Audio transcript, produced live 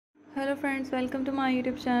Hello friends, welcome to my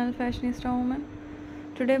YouTube channel Fashionista Woman.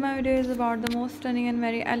 Today my video is about the most stunning and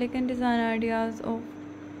very elegant design ideas of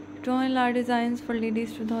Tone Art Designs for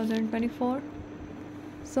Ladies 2024.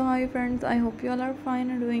 So hi friends, I hope you all are fine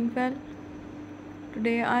and doing well.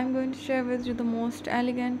 Today I am going to share with you the most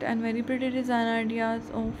elegant and very pretty design ideas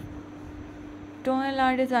of Tone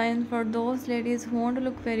Art Designs for those ladies who want to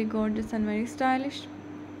look very gorgeous and very stylish.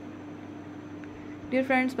 Dear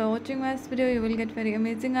friends, by watching my video you will get very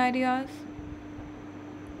amazing ideas.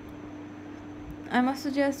 I must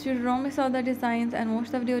suggest you don't miss out the designs and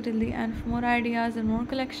watch the video till the end for more ideas and more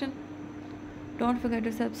collection. Don't forget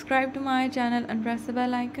to subscribe to my channel and press the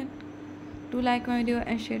bell icon. Do like my video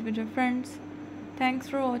and share it with your friends. Thanks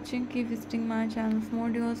for watching. Keep visiting my channel for more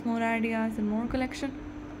videos, more ideas and more collection.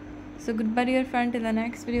 So goodbye dear friend, till the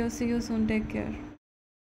next video. See you soon. Take care.